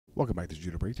Welcome back to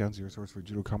Judo Breakdowns, your source for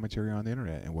judo commentary on the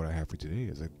internet. And what I have for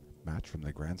today is a match from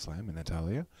the Grand Slam in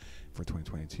Antalya for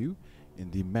 2022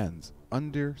 in the men's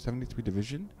under 73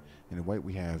 division. In white,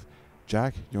 we have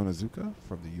Jack Yonezuka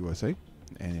from the USA,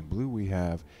 and in blue, we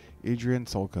have Adrian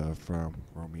Sulca from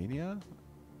Romania,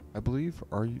 I believe.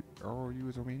 ROU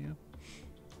is Romania.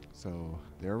 So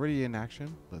they're already in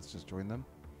action. Let's just join them.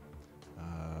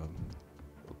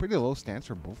 Pretty low stance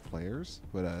for both players,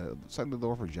 but slightly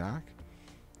lower for Jack.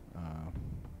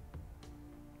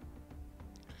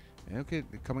 And okay,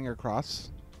 coming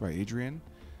across by Adrian,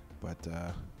 but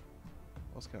I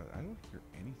don't hear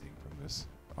anything from this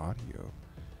audio.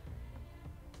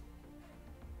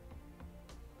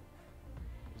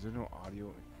 Is there no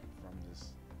audio from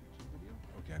this YouTube video?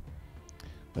 Okay,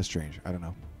 that's strange. I don't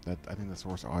know. I think the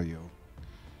source audio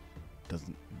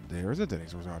doesn't. There is a dead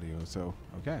source audio. So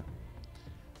okay,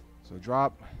 so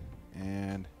drop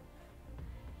and.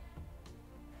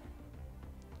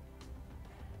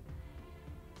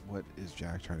 What is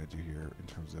Jack trying to do here in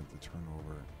terms of the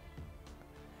turnover?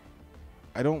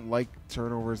 I don't like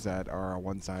turnovers that are on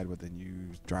one side, but then you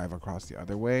drive across the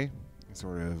other way. It's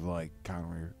sort of like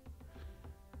counter.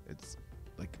 It's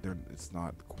like it's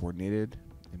not coordinated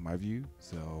in my view.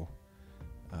 So,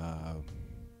 all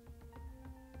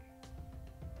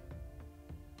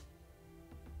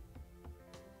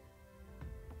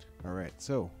right.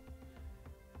 So.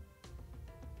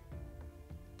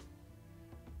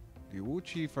 The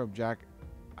Wuchi from Jack,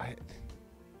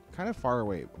 kind of far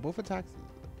away. Both attacks,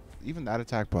 even that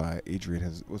attack by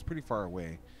Adrian was pretty far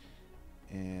away,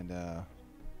 and I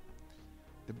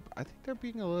think they're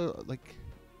being a little like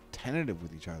tentative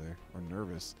with each other or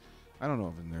nervous. I don't know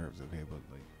if the nerves okay, but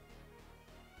like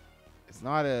it's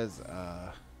not as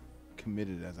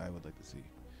committed as I would like to see.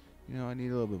 You know, I need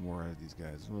a little bit more out of these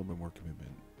guys, a little bit more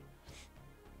commitment.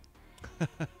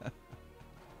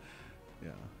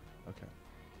 Yeah. Okay.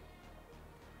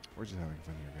 We're just having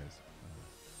fun here, guys.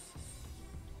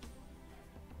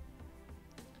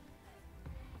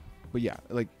 But yeah,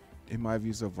 like in my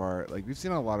view so far, like we've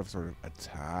seen a lot of sort of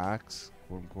attacks,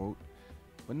 quote unquote,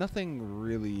 but nothing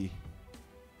really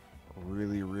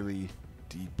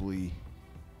deeply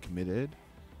committed.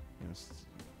 You know,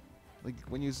 like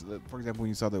when you, for example, when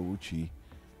you saw the Uchi,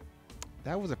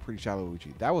 that was a pretty shallow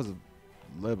Uchi. That was a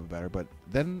little bit better, but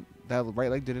then that right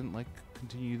leg didn't like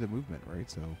continue the movement, right?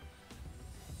 So.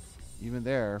 Even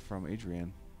there from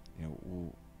Adrian, you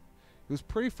know, it was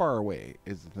pretty far away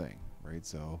is the thing, right?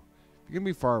 So if you're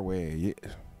going to be far away,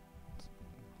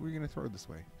 who are you going to throw this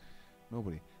way?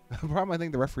 Nobody. The problem, I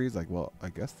think the referee is like, well, I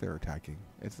guess they're attacking.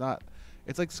 It's not,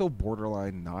 it's like so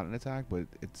borderline not an attack, but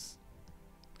it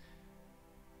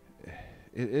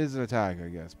is an attack, I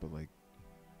guess, but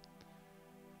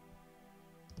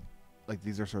like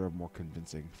these are sort of more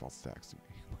convincing false attacks to me.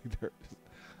 Like they're just,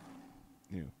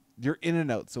 you know. You're in and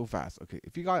out so fast. Okay,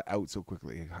 if you got out so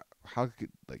quickly, how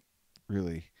could, like,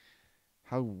 really,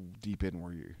 how deep in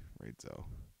were you, right? So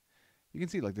you can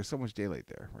see, like, there's so much daylight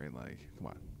there, right? Like, come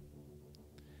on.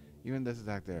 Even this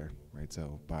attack there, right?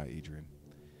 So by Adrian.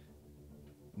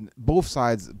 Both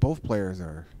sides, both players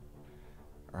are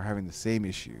having the same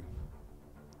issue.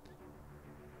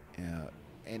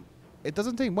 And it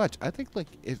doesn't take much. I think, like,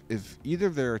 if either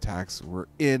of their attacks were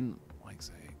in, like,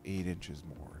 say, 8 inches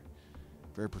more,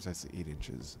 very precisely 8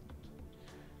 inches,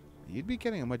 you'd be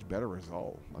getting a much better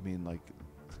result. I mean, like,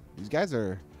 these guys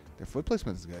their foot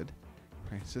placement is good.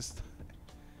 Right? It's just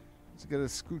get a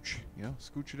scooch, you know,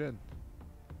 scooch it in.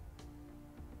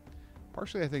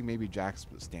 Partially, I think maybe Jack's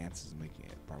stance is making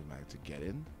it problematic to get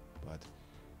in, but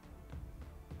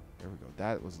there we go.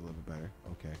 That was a little bit better.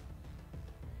 Okay.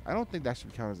 I don't think that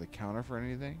should count as a counter for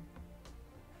anything.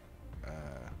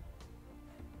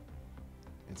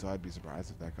 And so I'd be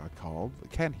surprised if that got called. I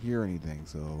can't hear anything,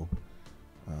 so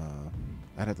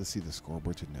I'd have to see the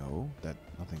scoreboard to know that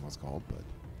nothing was called, but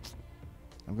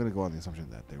I'm going to go on the assumption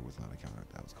that there was not a counter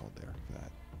that was called there for that.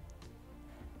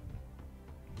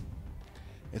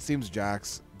 It seems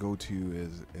Jack's go-to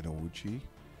is an Owuchi.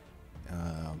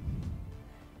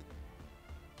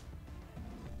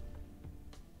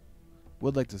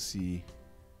 Would like to see...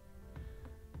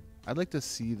 I'd like to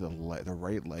see the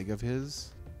right leg of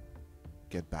his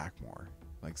get back more,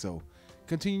 like, so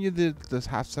continue this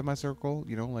half semicircle,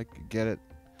 you know, like get it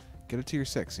to your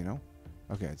 6, you know.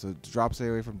 Okay, so drop stay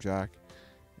away from Jack,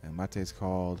 and Mate's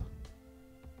called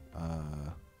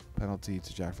penalty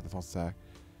to Jack for the false attack.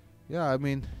 Yeah, I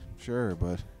mean, sure,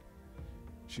 but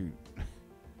shoot,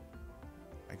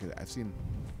 I've seen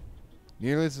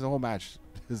nearly this whole match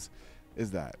is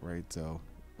that, right? So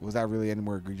was that really any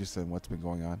more egregious than what's been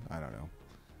going on? I don't know.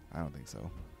 I don't think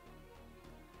so.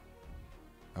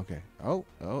 Okay. Oh,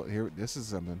 here. This is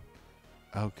something.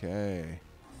 Okay.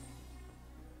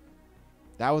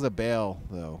 That was a bail,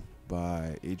 though,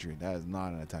 by Adrian. That is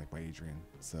not an attack by Adrian.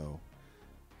 So,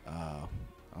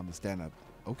 on the stand-up.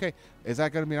 Okay. Is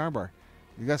that going to be an armbar?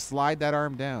 You got to slide that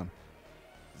arm down.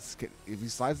 If he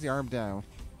slides the arm down.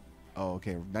 Oh,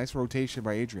 okay. Nice rotation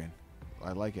by Adrian.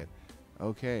 I like it.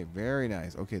 Okay. Very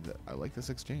nice. Okay. I like this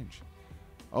exchange.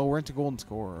 Oh, we're into golden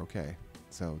score. Okay.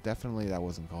 So, definitely that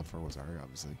wasn't called for Wazari,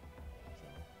 obviously.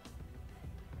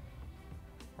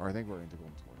 Or I think we're into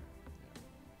golden score.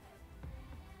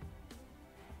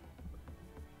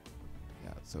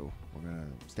 Yeah, so we're going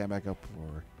to stand back up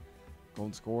for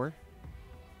golden score.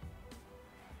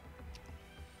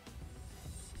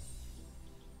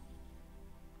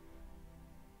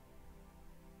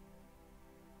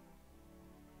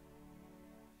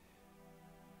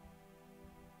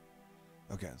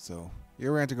 Okay, so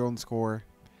here we're into golden score.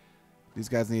 These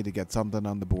guys need to get something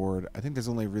on the board. I think there's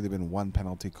only really been one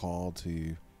penalty call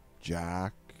to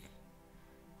Jack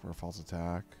for a false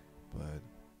attack, but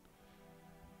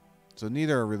so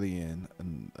neither are really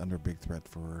under big threat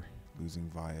for losing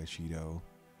via Shido.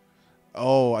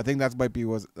 Oh, I think that might be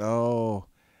oh,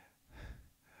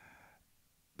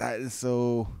 that is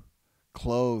so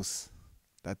close.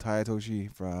 That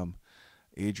Tayatoshi from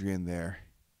Adrian there.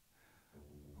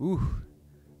 Ooh,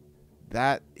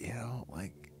 that, you know,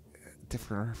 like,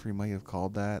 different referee might have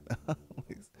called that.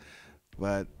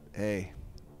 But hey,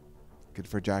 good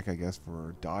for Jack, I guess,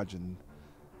 for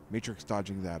matrix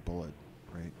dodging that bullet,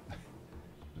 right?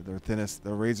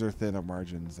 The razor thin of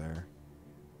margins there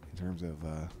in terms of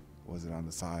was it on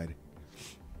the side?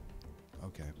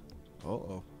 Okay.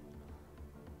 Oh.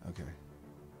 Okay.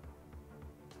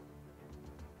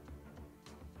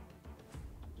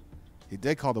 He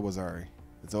did call the Wazari.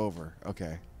 It's over.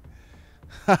 Okay.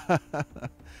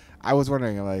 I was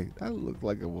wondering, like, that looked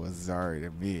like a Wazari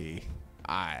to me.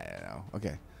 I don't know.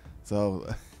 Okay.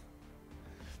 So,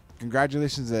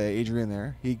 congratulations to Adrian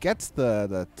there. He gets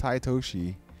the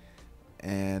Taitoshi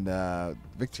and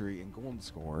victory in golden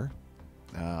score.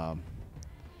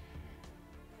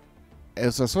 It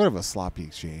was sort of a sloppy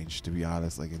exchange, to be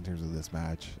honest, like, in terms of this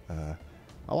match.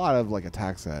 A lot of, like,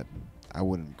 attacks that I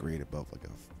wouldn't grade above, like,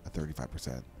 a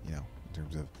 35%, you know, in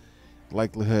terms of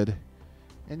likelihood.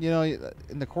 And, you know,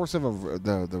 in the course of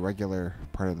the regular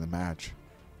part of the match,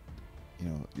 you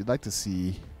know, you'd like to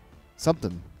see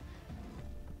something,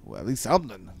 well, at least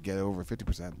something, get over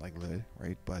 50% likelihood,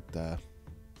 right? But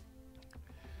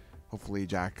hopefully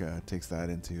Jack takes that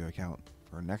into account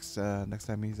for next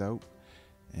time he's out.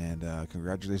 And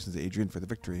congratulations to Adrian for the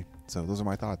victory. So those are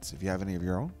my thoughts. If you have any of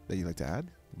your own that you'd like to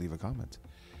add, leave a comment.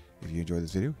 If you enjoyed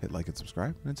this video, hit like and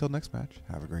subscribe. And until next match,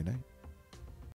 have a great night.